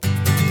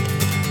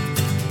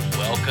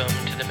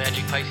Welcome to the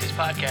Magic Pisces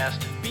podcast.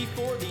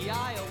 Before the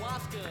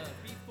ayahuasca,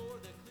 before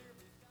the clear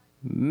blue sky.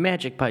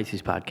 Magic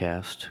Pisces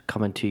podcast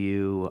coming to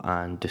you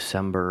on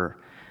December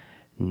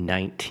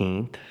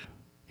 19th.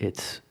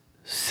 It's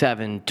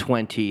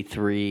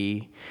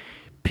 7:23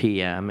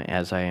 p.m.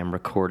 as I am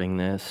recording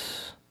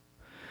this.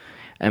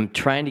 I'm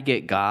trying to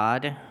get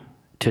God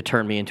to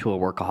turn me into a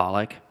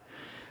workaholic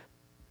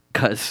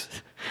because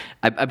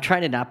I'm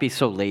trying to not be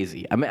so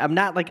lazy. I'm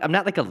not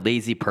like a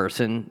lazy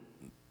person.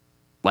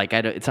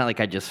 It's not like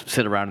I just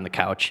sit around on the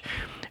couch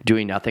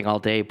doing nothing all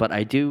day, but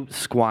I do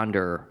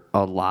squander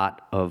a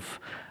lot of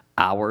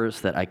hours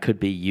that I could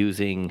be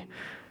using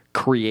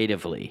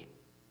creatively.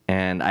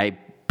 And I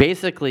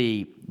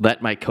basically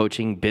let my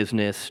coaching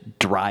business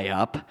dry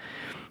up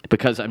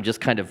because I'm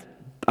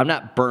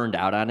not burned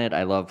out on it.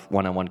 I love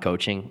one-on-one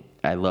coaching.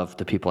 I love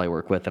the people I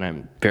work with, and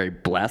I'm very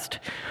blessed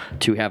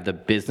to have the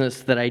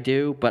business that I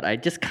do, but I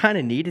just kind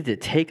of needed to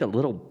take a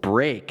little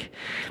break.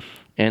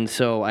 And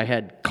so I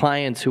had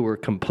clients who were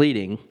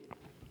quitting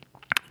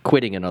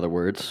in other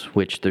words,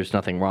 which there's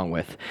nothing wrong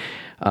with.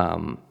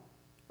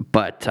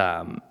 But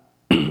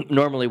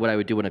normally what I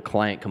would do when a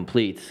client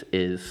completes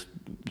is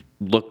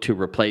look to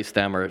replace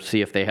them or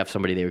see if they have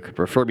somebody they could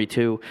refer me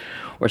to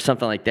or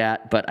something like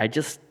that. But I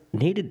just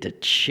needed to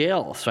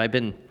chill. So I've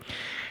been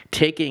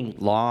taking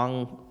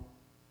long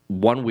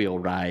one-wheel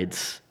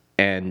rides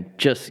and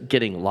just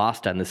getting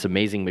lost on this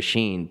amazing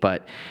machine.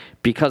 But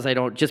because I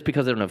don't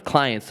have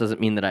clients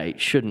doesn't mean that I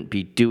shouldn't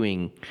be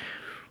doing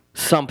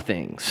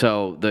something.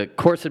 So the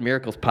Course in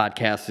Miracles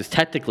podcast is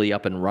technically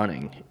up and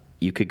running.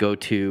 You could go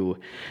to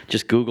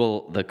just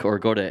Google or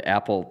go to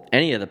Apple,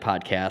 any of the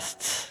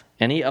podcast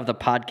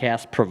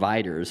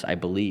providers, I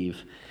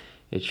believe.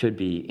 It should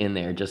be in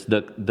there, just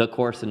the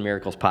Course in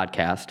Miracles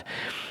podcast.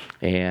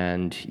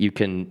 And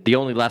the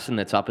only lesson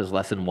that's up is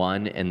lesson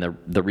 1, and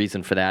the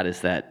reason for that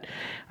is that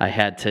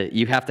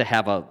you have to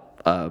have an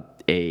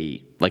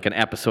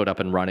episode up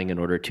and running in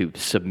order to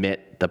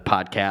submit the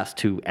podcast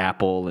to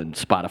Apple and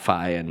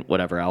Spotify and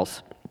whatever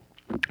else.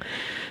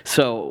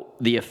 So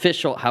the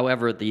official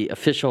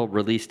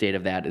release date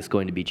of that is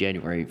going to be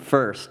January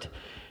 1st,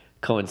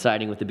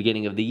 coinciding with the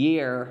beginning of the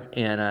year,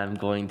 and I'm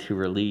going to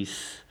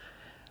release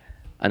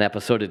an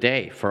episode a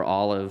day for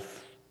all of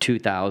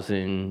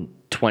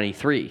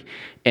 2023.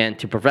 And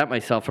to prevent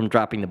myself from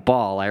dropping the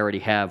ball, I already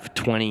have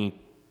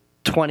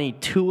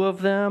 22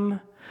 of them.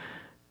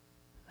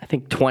 I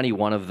think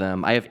 21 of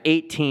them. I have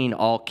 18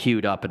 all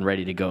queued up and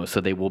ready to go,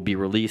 so they will be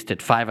released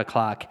at 5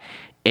 o'clock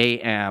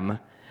a.m.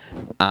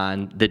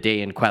 on the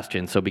day in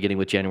question, so beginning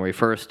with January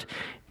 1st,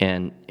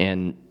 and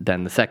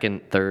then the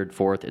 2nd, 3rd,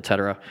 4th,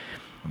 etc.,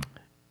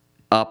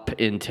 up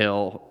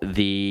until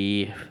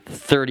the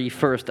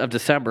 31st of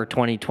December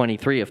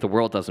 2023 if the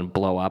world doesn't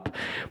blow up.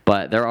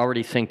 But they're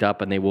already synced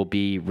up, and they will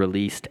be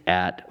released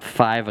at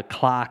 5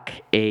 o'clock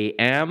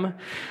a.m.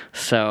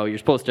 So you're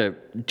supposed to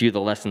do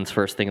the lessons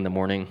first thing in the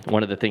morning.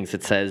 One of the things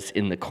it says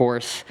in the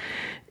course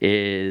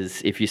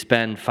is if you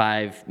spend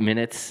 5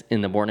 minutes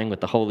in the morning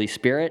with the Holy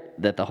Spirit,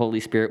 that the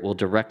Holy Spirit will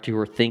direct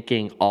your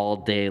thinking all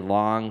day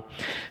long.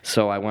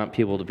 So I want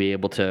people to be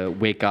able to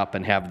wake up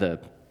and have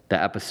the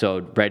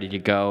episode ready to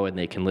go, and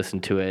they can listen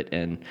to it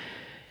and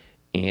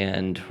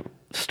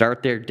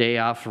start their day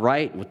off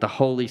right with the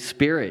Holy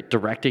Spirit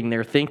directing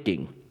their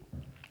thinking.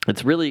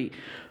 It's really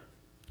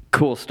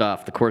cool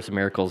stuff. The Course in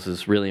Miracles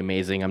is really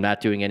amazing. I'm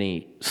not doing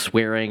any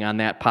swearing on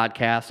that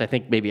podcast. I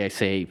think maybe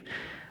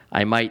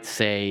I might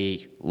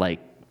say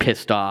like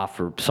pissed off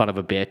or son of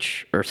a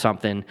bitch or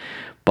something,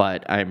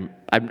 but I'm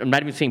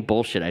not even saying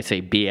bullshit. I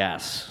say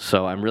BS.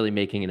 So I'm really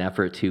making an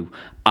effort to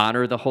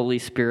honor the Holy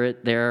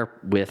Spirit there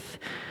with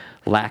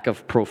lack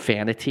of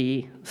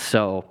profanity.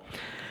 So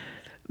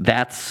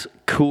that's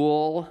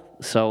cool.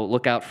 So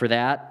look out for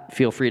that.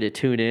 Feel free to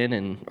tune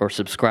in or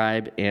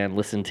subscribe and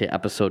listen to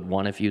episode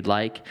 1 if you'd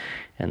like.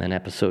 And then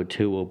episode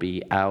 2 will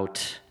be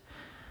out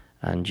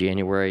on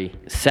January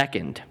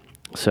 2nd.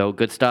 So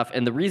good stuff.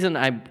 And the reason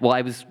I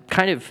was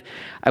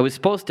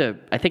supposed to,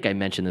 I think I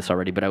mentioned this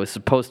already, but I was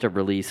supposed to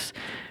release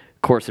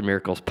Course in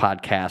Miracles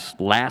podcast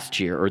last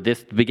year or the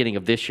beginning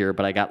of this year,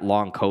 but I got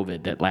long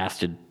COVID that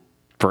lasted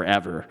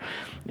forever.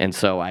 And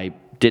so I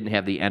didn't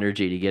have the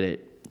energy to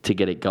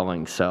get it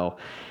going. So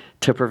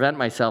to prevent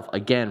myself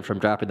again from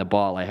dropping the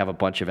ball, I have a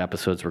bunch of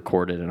episodes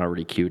recorded and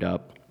already queued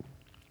up.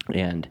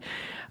 And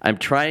I'm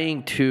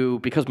trying to,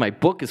 because my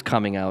book is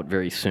coming out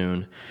very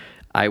soon,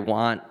 I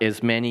want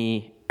as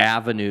many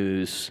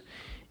avenues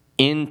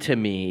into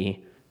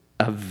me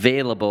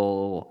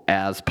available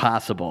as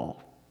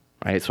possible,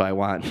 right?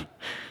 So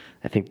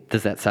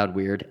does that sound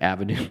weird?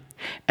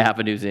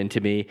 Avenues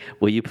into me.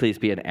 Will you please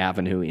be an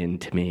avenue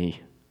into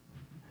me?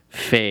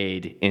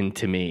 Fade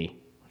into me.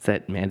 Is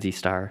that Manzi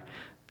Star?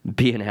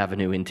 Be an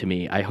avenue into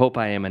me. I hope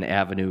I am an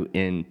avenue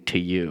into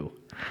you.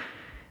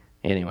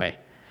 Anyway,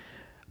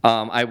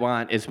 I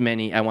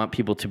want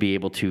people to be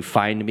able to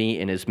find me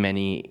in as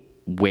many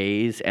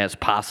ways as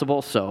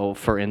possible. So,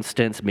 for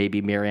instance,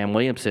 maybe Marianne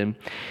Williamson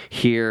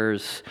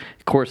hears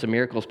Course in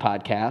Miracles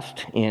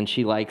podcast, and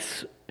she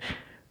likes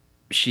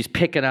she's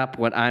picking up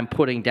what I'm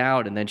putting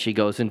down, and then she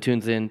goes and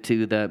tunes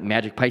into the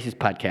Magic Pisces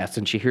podcast,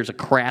 and she hears a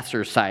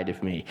crasser side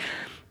of me.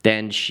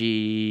 Then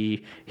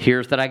she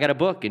hears that I got a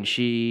book, and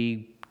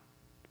she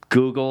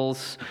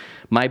Googles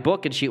my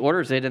book, and she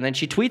orders it, and then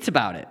she tweets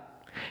about it.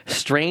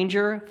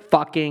 Stranger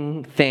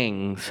fucking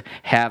things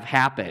have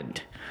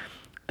happened.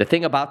 The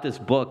thing about this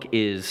book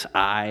is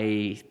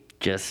I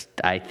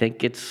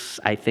think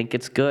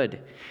it's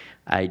good.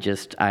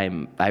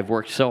 I've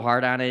worked so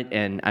hard on it,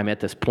 and I'm at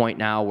this point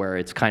now where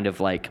it's kind of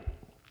like,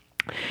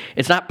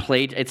 it's not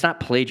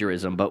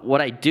plagiarism, but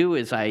what I do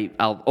is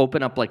I'll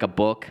open up like a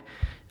book.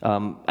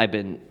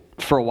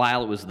 For a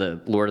while it was the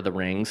Lord of the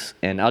Rings,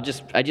 and I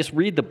just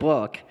read the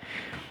book.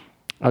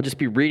 I'll just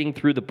be reading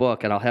through the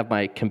book, and I'll have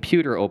my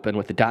computer open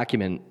with the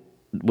document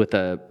with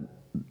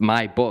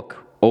my book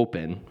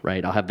open,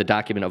 right? I'll have the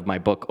document of my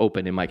book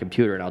open in my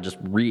computer, and I'll just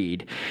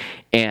read.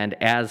 And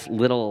as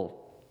little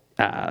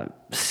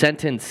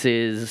sentence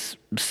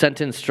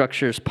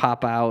structures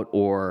pop out,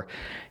 or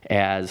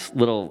as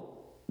little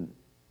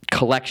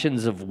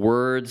collections of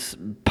words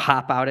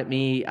pop out at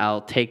me,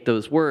 I'll take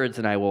those words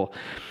and I will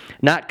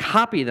not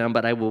copy them,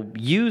 but I will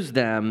use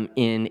them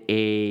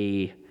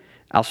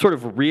I'll sort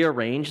of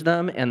rearrange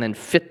them and then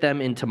fit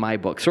them into my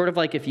book. Sort of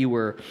like if you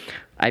were,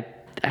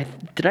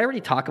 did I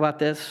already talk about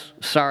this?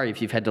 Sorry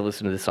if you've had to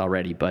listen to this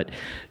already, but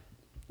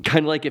kind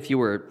of like if you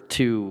were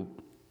to,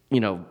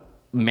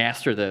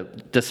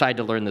 decide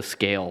to learn the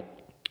scale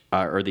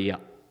or the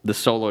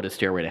solo to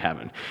Stairway to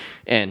Heaven,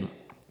 and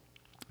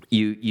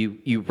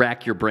you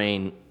rack your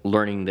brain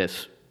learning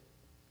this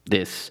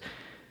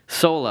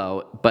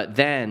solo, but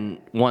then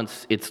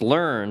once it's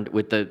learned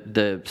with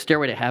the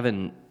Stairway to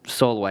Heaven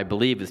solo, I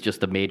believe is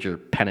just a major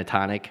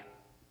pentatonic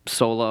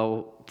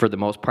solo for the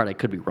most part. I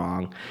could be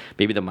wrong,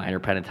 maybe the minor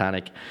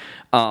pentatonic,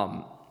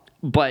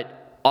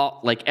 but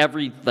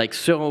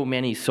so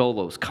many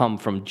solos come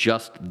from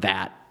just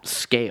that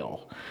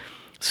scale.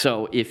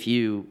 So if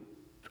you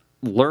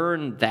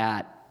learn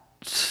that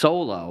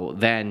solo,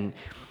 then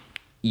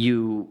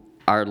you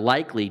are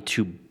likely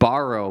to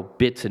borrow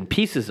bits and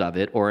pieces of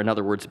it, or in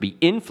other words, be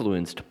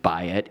influenced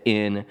by it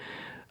in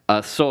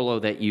a solo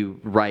that you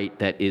write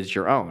that is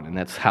your own. And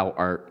that's how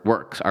art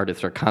works.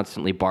 Artists are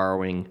constantly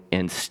borrowing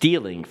and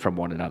stealing from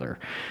one another.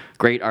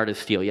 Great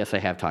artists steal. Yes, I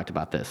have talked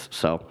about this.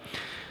 So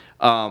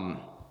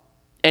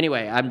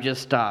anyway, I'm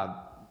just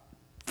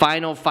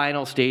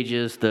final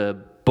stages. The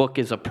book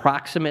is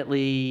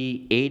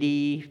approximately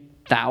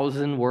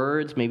 80,000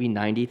 words, maybe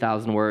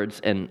 90,000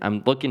 words, and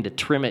I'm looking to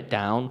trim it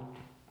down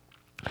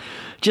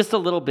just a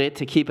little bit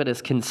to keep it as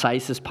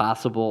concise as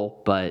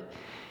possible, but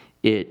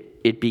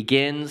it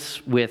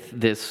begins with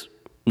this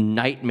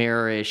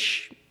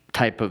nightmarish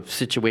type of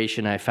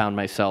situation I found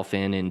myself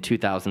in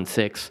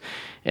 2006,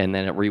 and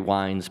then it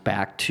rewinds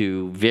back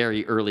to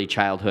very early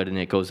childhood, and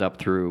it goes up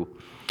through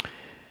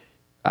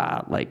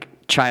like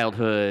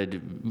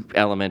childhood,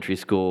 elementary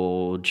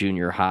school,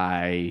 junior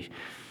high,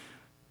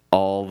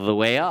 all the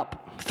way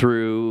up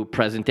through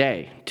present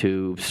day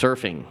to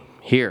surfing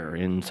here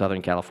in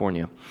Southern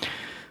California.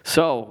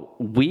 So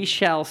we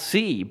shall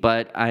see,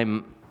 but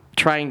I'm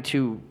trying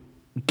to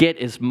get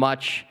as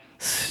much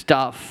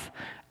stuff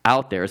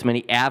out there, as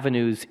many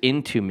avenues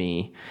into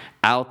me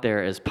out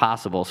there as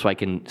possible so I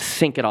can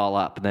sync it all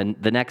up. Then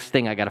the next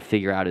thing I got to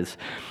figure out is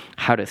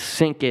how to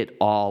sync it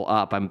all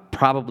up. I'm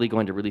probably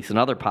going to release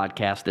another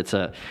podcast that's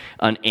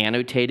an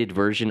annotated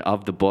version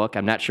of the book.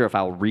 I'm not sure if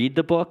I'll read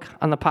the book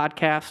on the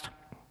podcast,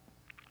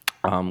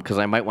 because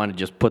I might want to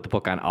just put the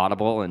book on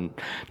Audible and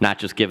not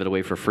just give it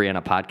away for free on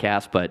a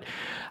podcast, but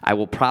I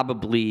will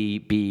probably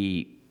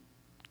be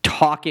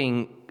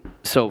talking.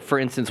 So, for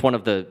instance, one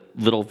of the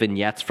little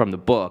vignettes from the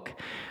book,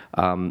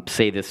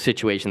 say this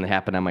situation that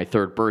happened on my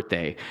third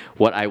birthday,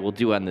 what I will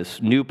do on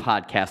this new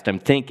podcast, I'm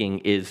thinking,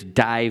 is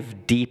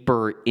dive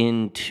deeper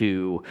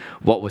into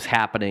what was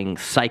happening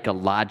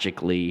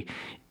psychologically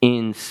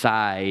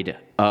inside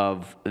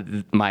of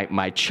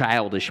my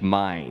childish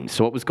mind.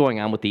 So what was going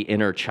on with the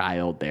inner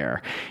child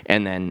there?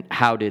 And then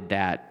how did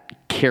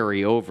that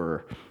carry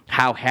over?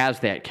 How has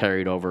that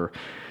carried over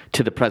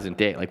to the present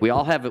day? Like we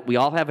all have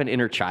an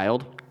inner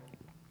child,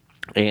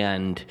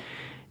 and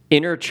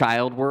inner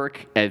child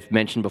work, as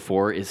mentioned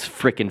before, is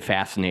freaking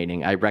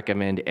fascinating. I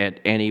recommend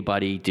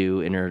anybody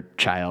do inner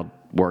child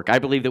work. I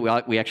believe that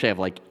we actually have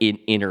like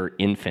inner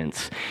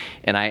infants,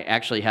 and I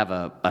actually have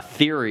a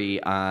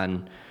theory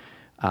on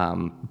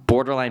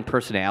borderline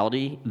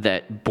personality.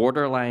 That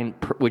borderline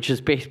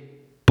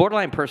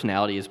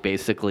personality is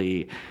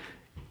basically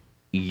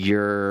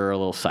you're a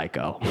little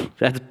psycho.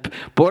 That's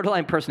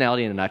borderline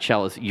personality in a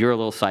nutshell. Is you're a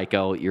little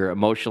psycho. You're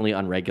emotionally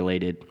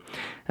unregulated.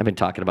 I've been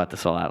talking about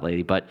this a lot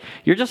lately, but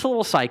you're just a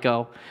little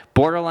psycho.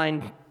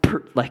 Borderline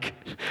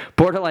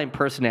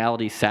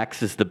personality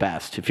sex is the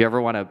best. If you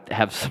ever want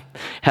to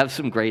have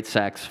some great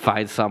sex,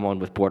 find someone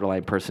with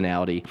borderline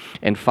personality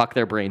and fuck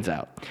their brains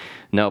out.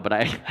 No, but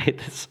I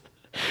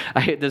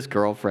had this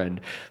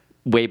girlfriend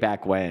way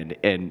back when,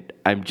 and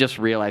I'm just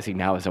realizing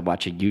now as I'm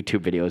watching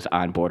YouTube videos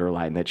on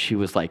borderline that she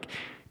was like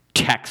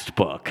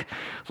textbook.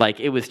 Like,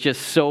 it was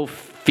just so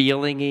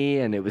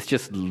feeling-y, and it was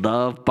just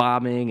love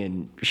bombing.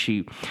 And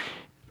she,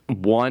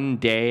 one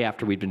day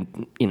after we'd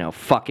been,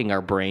 fucking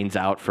our brains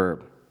out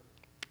for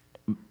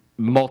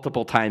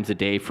multiple times a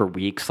day for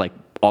weeks, like,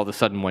 all of a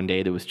sudden one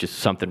day there was just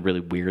something really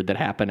weird that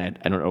happened. I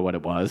don't know what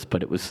it was,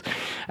 but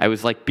I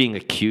was like being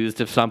accused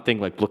of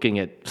something, like looking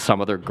at some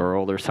other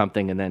girl or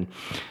something. And then,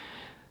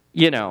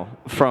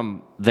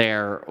 from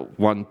there,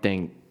 one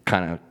thing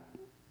kind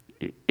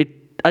of,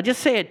 I'll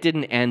just say it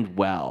didn't end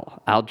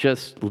well. I'll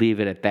just leave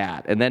it at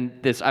that. And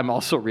then I'm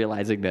also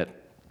realizing that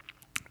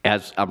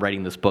as I'm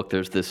writing this book,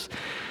 there's this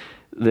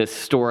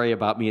story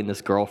about me and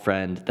this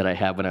girlfriend that I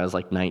had when I was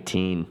like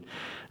 19,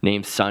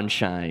 named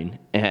Sunshine,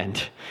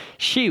 and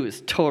she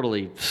was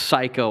totally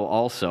psycho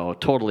also,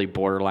 totally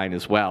borderline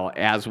as well,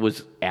 as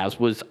was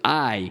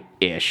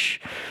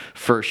I-ish,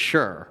 for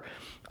sure.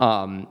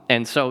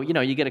 And so,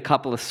 you get a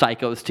couple of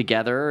psychos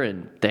together,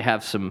 and they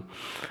have some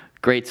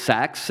great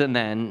sex, and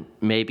then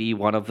maybe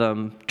one of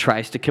them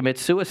tries to commit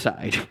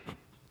suicide.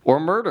 Or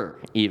murder,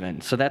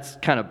 even. So that's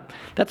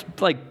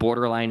like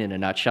borderline in a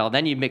nutshell.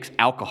 Then you mix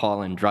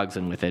alcohol and drugs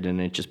in with it, and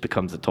it just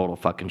becomes a total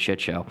fucking shit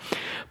show.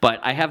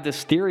 But I have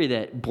this theory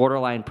that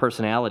borderline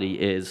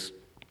personality is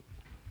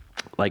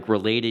like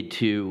related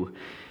to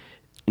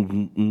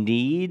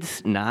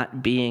needs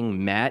not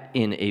being met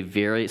in a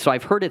very... So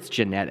I've heard it's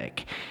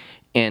genetic.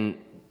 And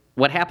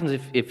what happens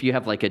if you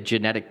have like a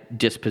genetic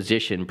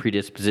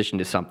predisposition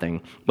to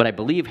something, what I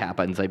believe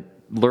happens, I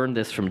learned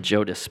this from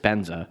Joe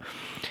Dispenza,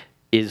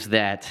 is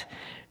that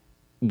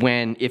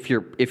if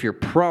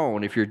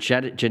you're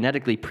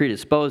genetically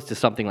predisposed to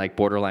something like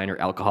borderline or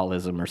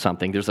alcoholism or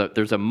something,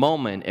 there's a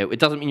moment. It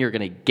doesn't mean you're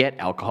going to get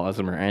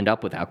alcoholism or end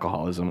up with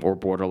alcoholism or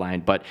borderline,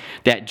 but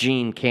that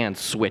gene can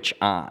switch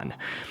on.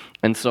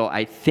 And so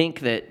I think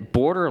that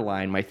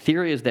borderline, my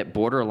theory is that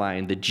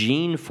borderline, the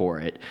gene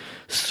for it,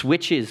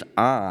 switches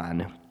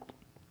on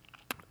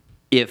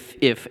if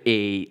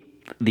the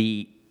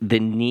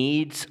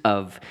needs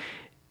of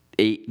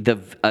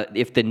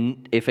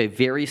if a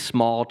very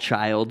small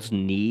child's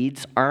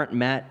needs aren't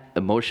met,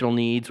 emotional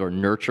needs or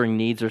nurturing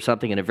needs or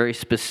something in a very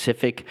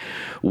specific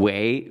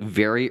way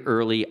very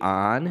early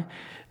on,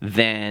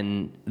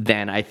 then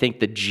I think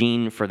the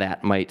gene for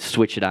that might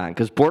switch it on.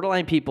 Because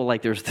borderline people,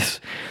 like, there's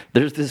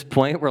this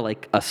point where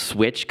like a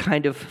switch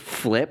kind of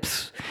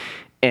flips,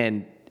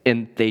 and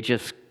they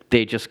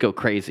just go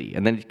crazy,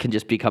 and then it can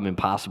just become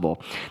impossible.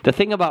 The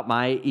thing about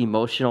my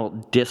emotional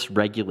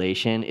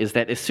dysregulation is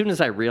that as soon as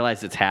I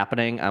realize it's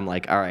happening, I'm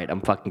like, all right,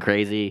 I'm fucking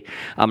crazy.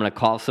 I'm gonna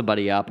call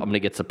somebody up. I'm gonna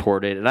get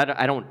supported, and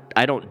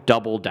I don't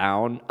double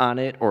down on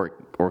it or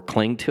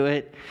cling to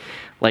it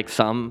like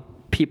some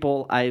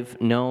people I've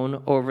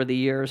known over the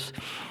years.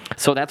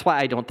 So that's why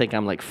I don't think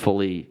I'm like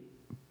fully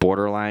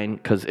borderline,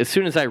 because as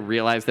soon as I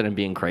realize that I'm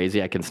being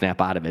crazy, I can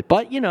snap out of it.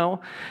 But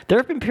there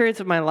have been periods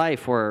of my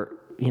life where,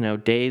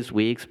 days,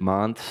 weeks,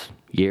 months,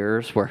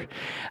 years, where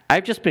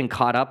I've just been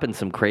caught up in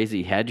some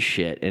crazy head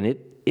shit, and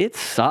it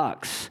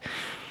sucks.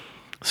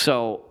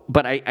 So,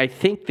 but I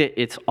think that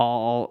it's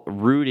all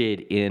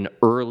rooted in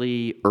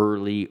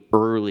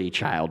early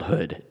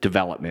childhood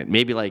development.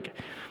 Maybe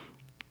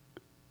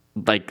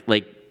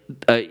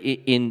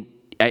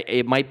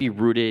it might be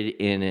rooted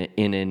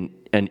in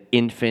an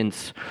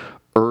infant's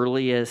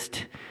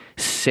earliest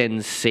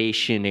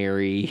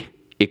sensationary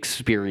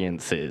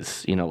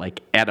experiences,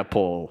 like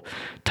Oedipal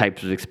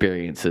types of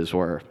experiences,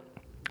 or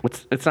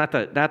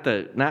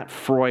not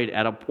Freud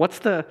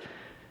Oedipal.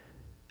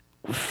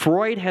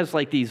 Freud has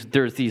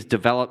there's these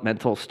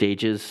developmental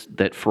stages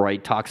that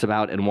Freud talks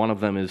about, and one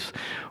of them is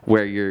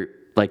where you're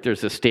like,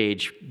 there's a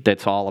stage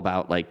that's all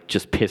about like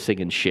just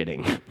pissing and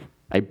shitting.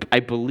 I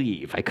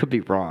believe. I could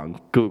be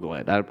wrong. Google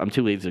it. I'm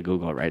too lazy to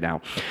Google it right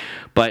now.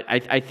 But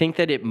I think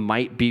that it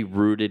might be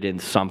rooted in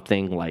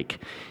something like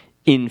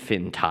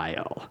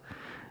infantile,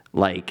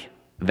 like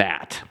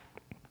that.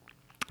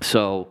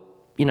 So,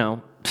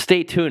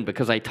 stay tuned,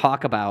 because I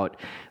talk about,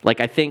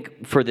 I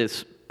think for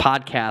this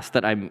podcast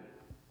that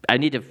I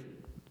need to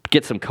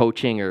get some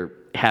coaching or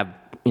have,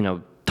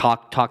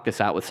 talk this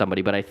out with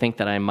somebody, but I think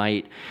that I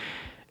might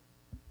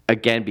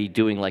again be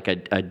doing like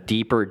a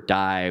deeper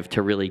dive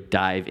to really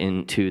dive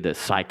into the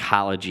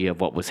psychology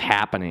of what was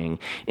happening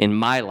in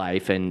my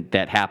life, and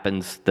that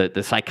happens,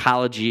 the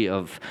psychology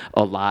of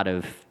a lot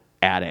of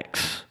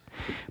addicts,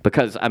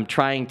 because I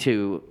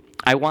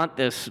want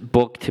this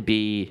book to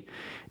be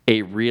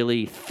a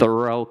really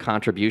thorough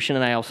contribution,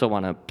 and I also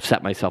want to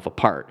set myself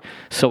apart.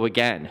 So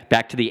again,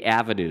 back to the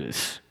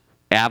avenues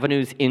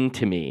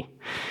into me,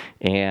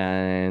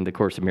 and the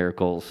Course of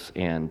Miracles,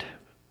 and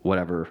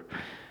whatever,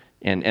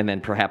 and then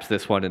perhaps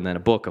this one, and then a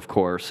book, of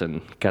course,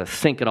 and got to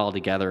sync it all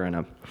together in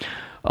a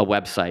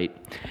website.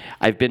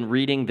 I've been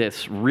reading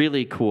this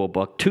really cool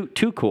book,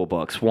 two cool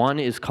books. One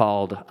is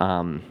called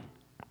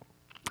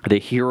The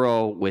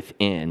Hero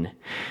Within,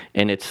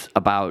 and it's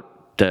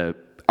about the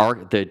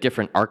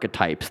different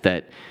archetypes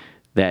that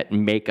that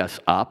make us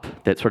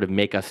up, that sort of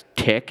make us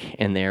tick.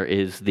 And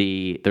there's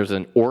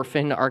an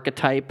orphan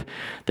archetype,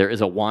 there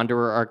is a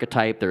wanderer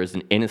archetype, there is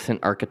an innocent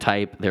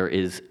archetype, there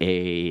is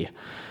a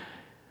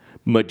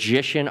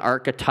magician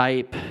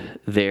archetype,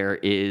 there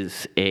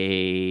is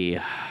a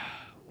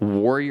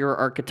warrior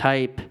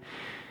archetype,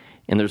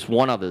 and there's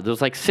one other.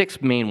 There's like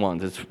 6 main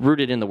ones. It's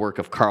rooted in the work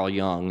of Carl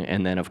Jung,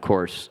 and then of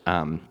course,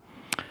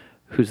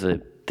 who's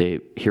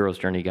the hero's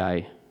journey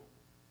guy?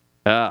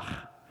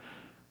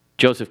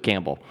 Joseph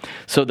Campbell.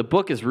 So the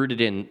book is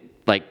rooted in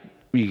like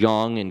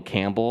Jung and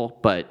Campbell,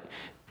 but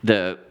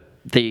the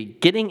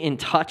getting in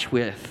touch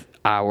with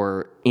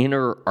our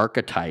inner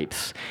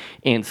archetypes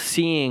and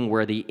seeing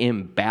where the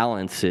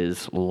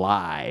imbalances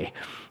lie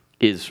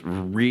is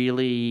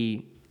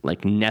really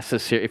like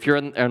necessary. If you're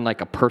on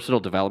like a personal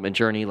development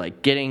journey,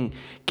 like getting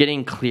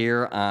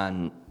clear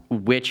on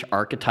which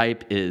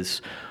archetype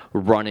is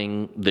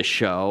running the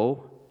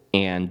show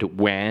and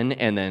when,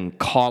 and then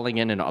calling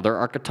in another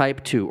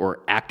archetype or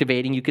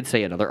activating, you could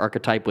say, another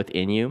archetype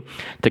within you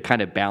to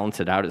kind of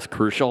balance it out is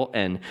crucial.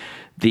 And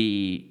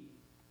the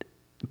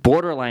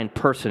borderline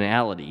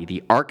personality,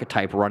 the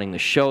archetype running the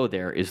show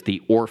there is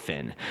the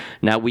orphan.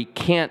 Now, we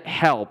can't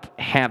help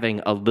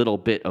having a little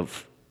bit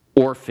of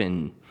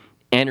orphan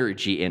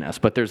energy in us,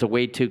 but there's a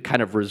way to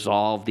kind of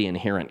resolve the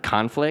inherent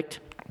conflict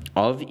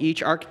of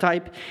each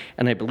archetype,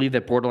 and I believe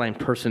that borderline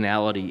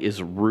personality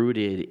is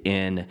rooted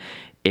in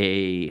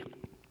a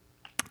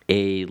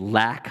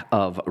lack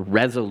of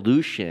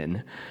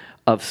resolution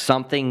of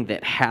something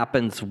that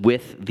happens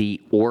with the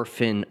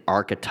orphan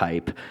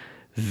archetype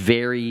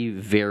very,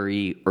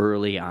 very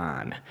early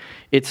on.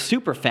 It's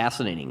super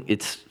fascinating.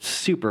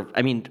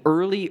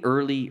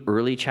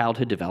 Early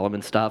childhood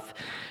development stuff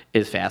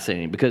is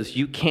fascinating because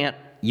you can't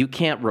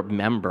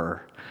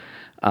remember.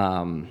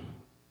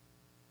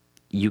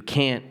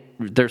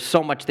 There's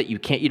so much that you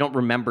don't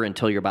remember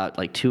until you're about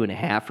like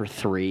 2.5 or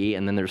 3,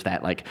 and then there's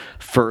that like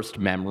first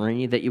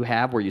memory that you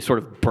have where you sort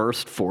of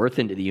burst forth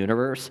into the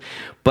universe.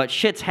 But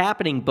shit's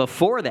happening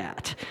before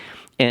that.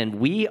 And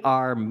we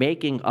are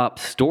making up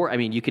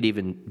you could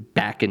even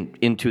back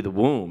into the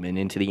womb and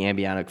into the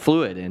amniotic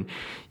fluid, and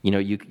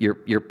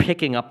you're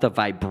picking up the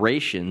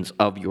vibrations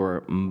of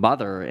your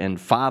mother and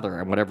father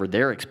and whatever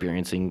they're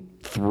experiencing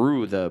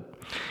through the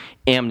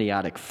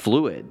amniotic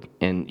fluid,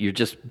 and you're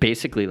just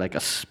basically like a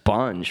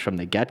sponge from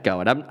the get-go.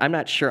 And I'm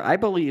not sure. I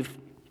believe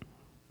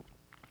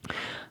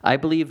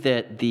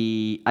that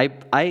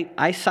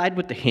I side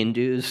with the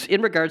Hindus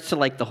in regards to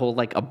like the whole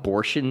like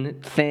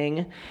abortion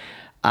thing.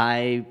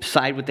 I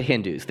side with the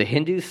Hindus. The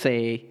Hindus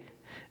say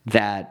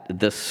that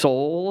the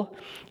soul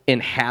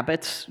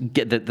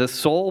the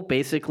soul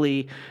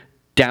basically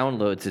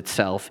downloads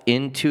itself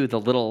into the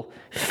little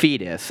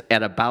fetus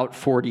at about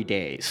 40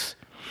 days.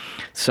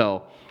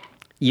 So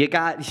you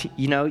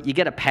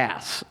get a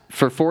pass.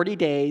 For 40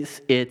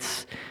 days,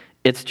 it's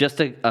just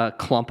a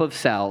clump of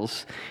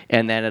cells,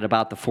 and then at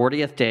about the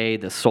 40th day,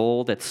 the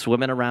soul that's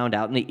swimming around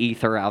out in the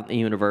ether, out in the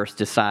universe,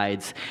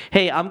 decides,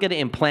 hey, I'm going to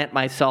implant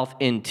myself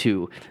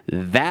into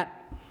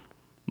that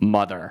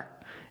mother,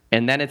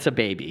 and then it's a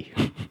baby.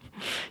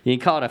 You can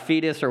call it a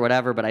fetus or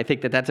whatever, but I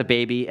think that that's a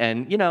baby,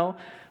 and,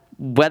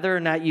 whether or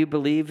not you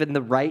believe in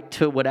the right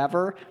to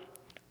whatever,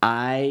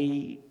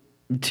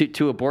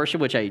 to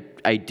abortion, which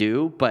I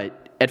do, but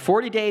at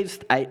 40 days,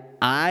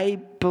 I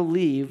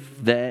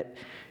believe that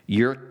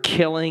you're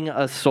killing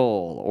a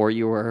soul, or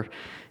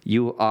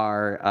you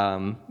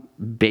are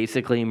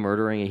basically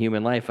murdering a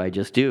human life. I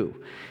just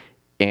do.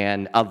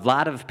 And a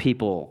lot of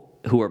people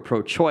who are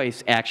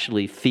pro-choice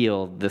actually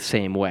feel the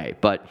same way.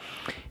 But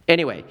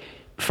anyway,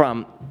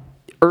 from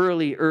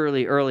early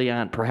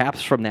on,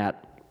 perhaps from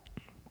that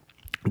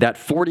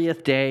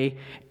 40th day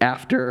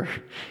after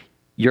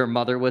your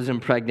mother was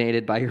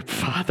impregnated by your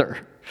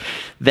father,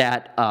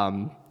 that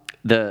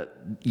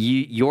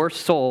your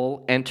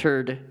soul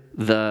entered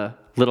the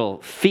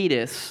little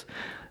fetus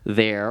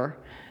there,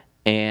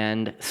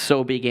 and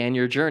so began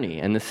your journey.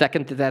 And the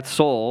second that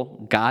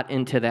soul got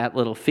into that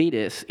little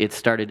fetus, it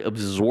started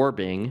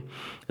absorbing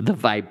the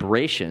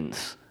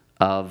vibrations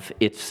of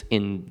its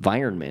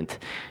environment.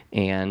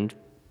 And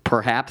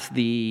perhaps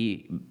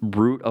the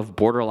root of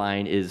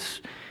borderline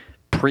is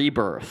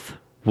pre-birth.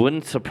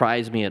 Wouldn't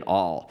surprise me at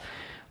all.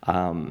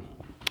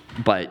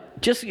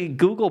 But just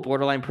Google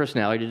borderline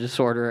personality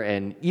disorder,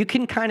 and you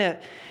can kind of,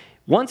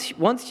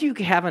 once you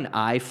have an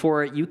eye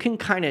for it, you can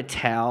kind of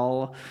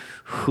tell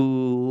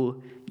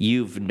who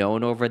you've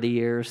known over the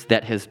years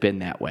that has been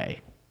that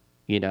way.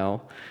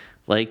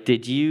 Like,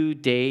 did you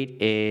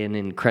date an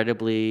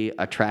incredibly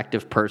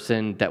attractive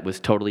person that was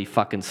totally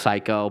fucking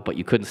psycho, but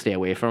you couldn't stay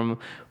away from him?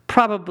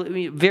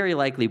 Probably, very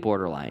likely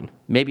borderline.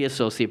 Maybe a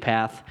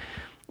sociopath.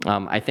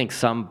 I think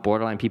some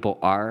borderline people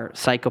are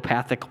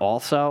psychopathic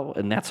also,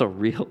 and that's a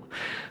real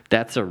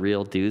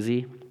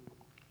doozy.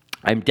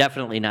 I'm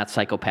definitely not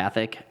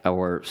psychopathic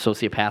or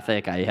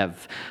sociopathic. I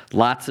have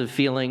lots of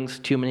feelings,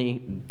 too many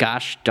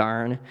gosh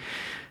darn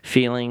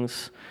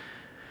feelings.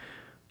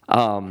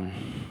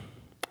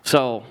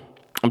 So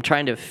I'm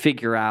trying to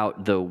figure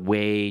out the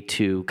way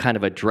to kind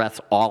of address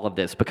all of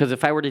this, because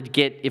if I were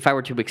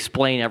to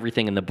explain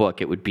everything in the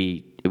book, it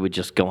would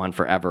just go on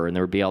forever, and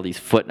there would be all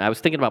these I was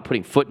thinking about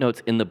putting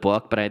footnotes in the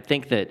book, but I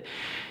think that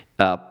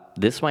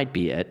this might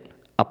be it.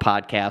 A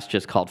podcast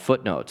just called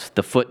Footnotes.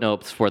 The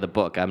footnotes for the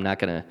book. I'm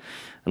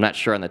not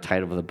sure on the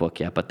title of the book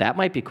yet, but that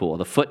might be cool.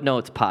 The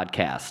Footnotes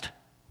Podcast.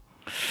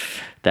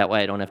 That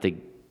way I don't have to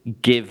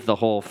give the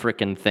whole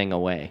frickin' thing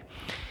away.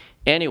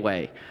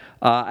 Anyway,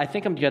 I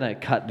think I'm going to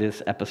cut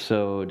this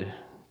episode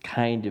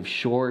kind of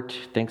short.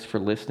 Thanks for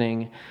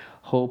listening.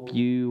 Hope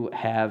you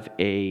have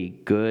a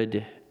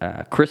good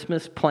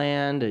Christmas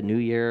planned, a New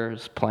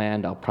Year's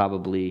planned. I'll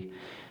probably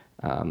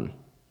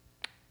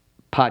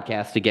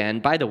podcast again.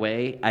 By the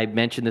way, I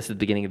mentioned this at the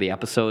beginning of the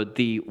episode.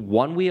 The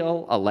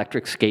one-wheel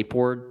electric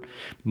skateboard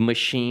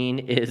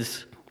machine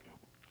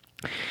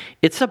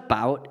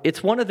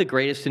it's one of the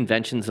greatest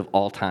inventions of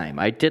all time.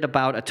 I did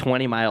about a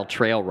 20-mile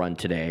trail run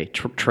today,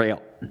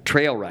 trail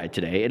ride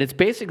today, and it's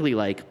basically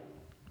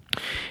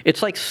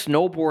it's like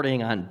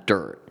snowboarding on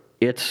dirt.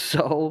 It's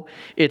so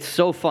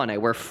fun. I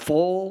wear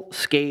full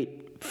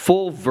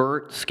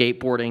vert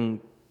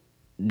skateboarding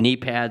knee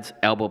pads,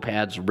 elbow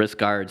pads, wrist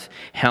guards,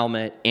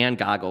 helmet, and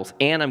goggles,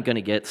 and I'm going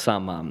to get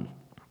some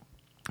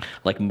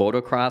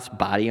motocross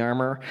body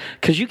armor,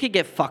 because you could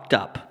get fucked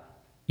up.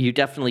 You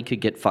definitely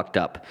could get fucked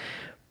up,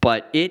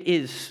 but it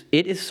is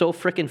so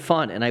freaking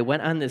fun. And I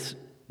went on this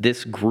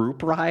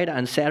group ride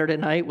on Saturday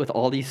night with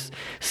all these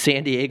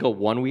San Diego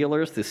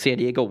one-wheelers, the San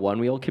Diego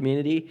one-wheel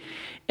community,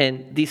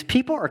 and these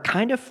people are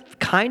kind of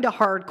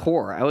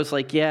hardcore. I was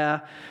like,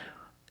 yeah.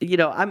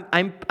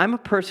 I'm a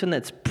person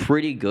that's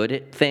pretty good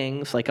at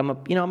things. Like I'm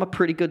a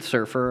pretty good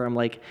surfer.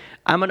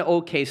 I'm an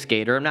okay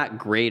skater. I'm not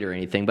great or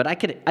anything, but I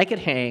could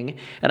hang,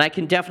 and I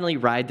can definitely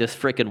ride this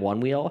frickin' one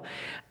wheel.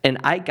 And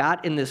I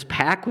got in this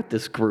pack with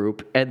this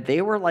group, and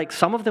they were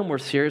some of them were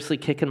seriously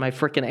kicking my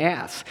frickin'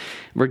 ass.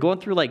 We're going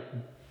through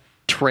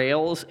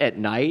trails at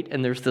night,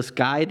 and there's this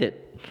guy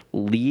that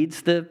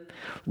leads the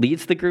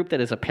group that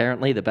is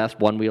apparently the best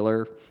one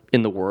wheeler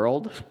in the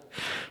world,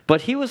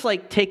 but he was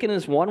taking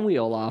his one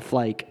wheel off.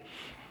 I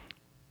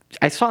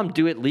saw him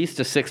do at least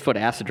a 6-foot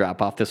acid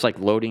drop off this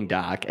loading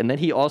dock, and then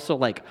he also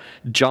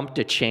jumped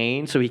a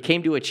chain. So he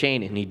came to a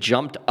chain and he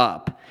jumped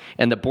up,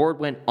 and the board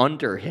went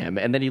under him,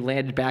 and then he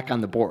landed back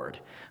on the board.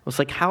 I was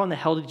like, how in the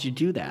hell did you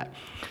do that?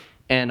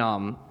 And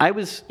I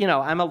was,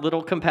 I'm a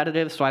little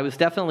competitive, so I was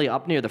definitely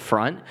up near the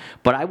front,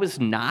 but I was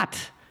not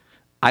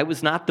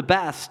the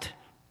best.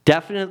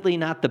 Definitely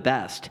not the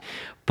best.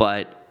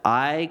 But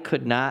I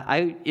could not.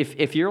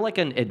 If you're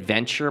an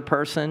adventure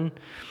person,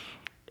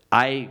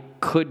 I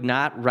could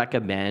not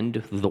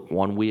recommend the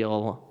one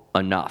wheel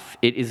enough.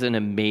 It is an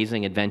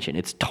amazing invention.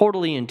 It's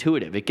totally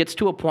intuitive. It gets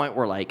to a point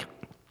where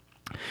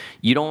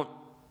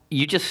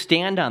you just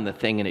stand on the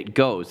thing and it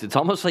goes. It's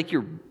almost like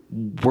you're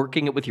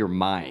working it with your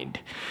mind.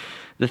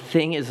 The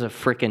thing is a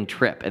freaking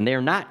trip, and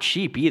they're not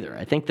cheap either.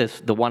 I think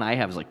the one I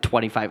have is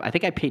 $25. I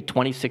think I paid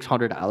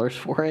 $2,600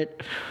 for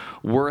it,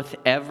 worth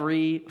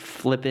every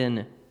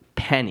flippin'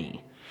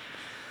 penny.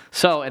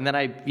 So, and then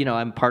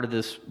I'm part of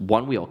this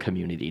one-wheel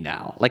community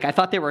now. I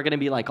thought they were going to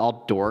be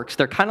all dorks.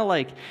 They're kind of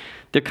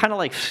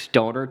like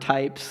stoner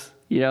types.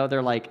 They're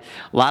a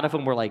lot of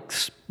them were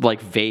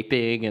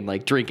vaping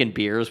and drinking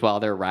beers while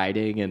they're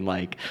riding, and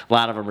a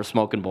lot of them are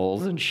smoking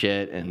bowls and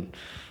shit. And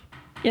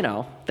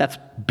that's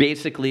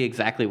basically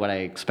exactly what I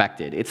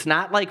expected. It's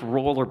not like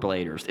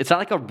rollerbladers. It's not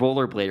like a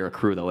rollerblader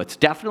crew, though. It's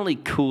definitely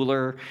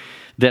cooler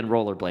than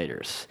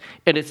rollerbladers.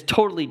 And it's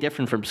totally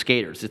different from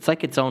skaters. It's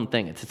its own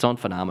thing. It's its own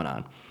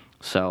phenomenon.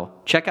 So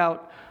check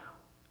out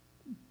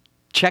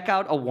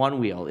a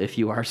one-wheel if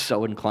you are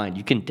so inclined.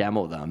 You can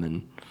demo them.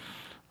 And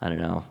I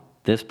don't know.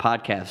 This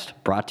podcast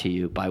brought to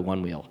you by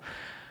One Wheel.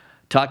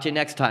 Talk to you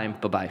next time.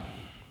 Bye-bye.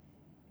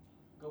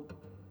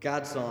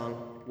 God song,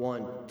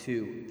 1,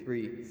 2,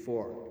 3,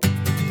 4.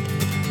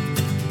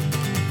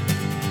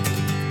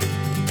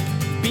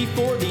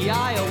 Before the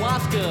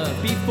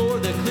ayahuasca, before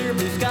the clear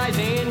blue skies,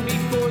 and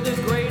before the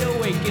great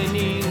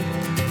awakening,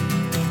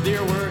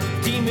 there were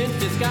demons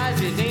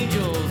disguised as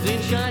angels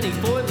in shiny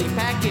foily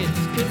packets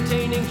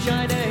containing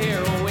China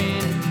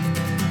heroin.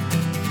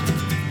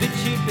 The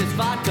cheapest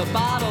vodka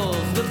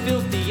bottles, the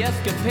filthy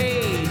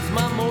escapades,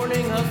 my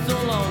morning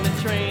hustle on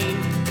the train.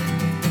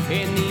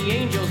 And the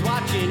angels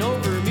watching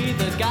over me,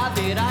 the God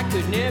that I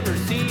could never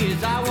see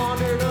as I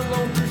wandered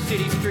alone through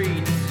city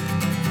streets.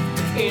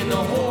 And the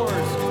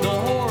whores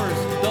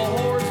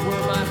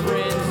were my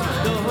friends,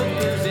 the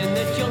hookers and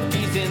the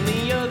junkies and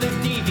the other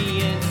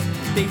deviants.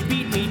 They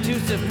beat me to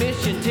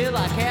submission till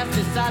I cast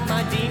aside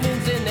my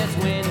demons, and that's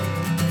when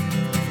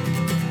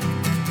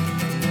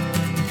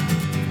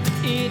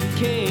it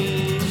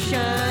came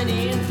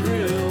shining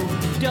through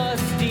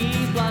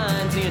dusty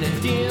blinds in a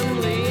dim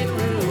lit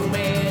room,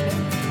 and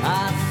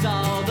I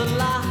saw the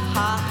light.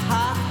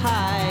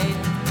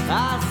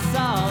 I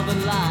saw the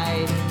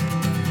light.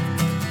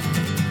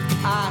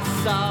 I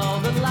saw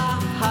the light.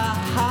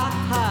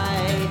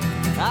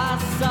 I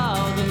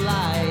saw the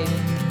light.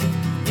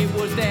 It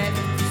was that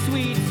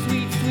sweet,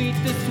 sweet, sweet,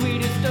 the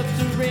sweetest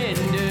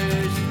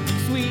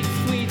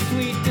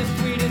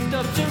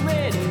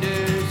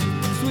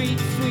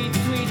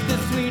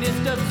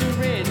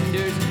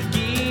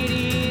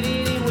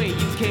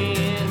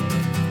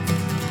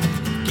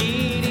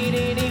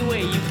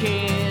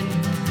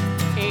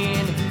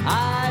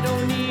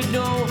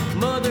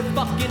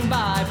fucking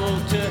Bible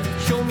to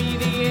show me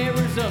the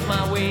errors of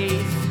my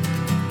ways.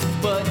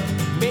 But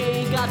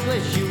may God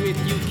bless you if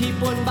you keep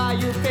one by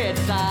your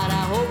bedside.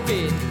 I hope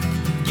it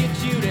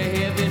gets you to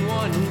heaven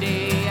one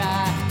day.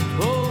 I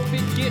hope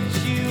it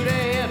gets you to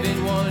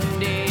heaven one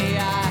day.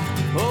 I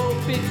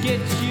hope it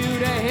gets you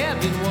to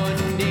heaven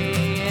one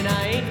day. And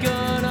I ain't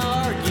gonna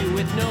argue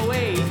with no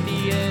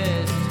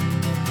atheist,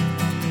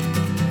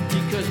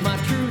 because my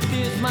truth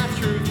is my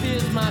truth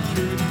is my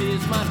truth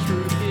is my truth.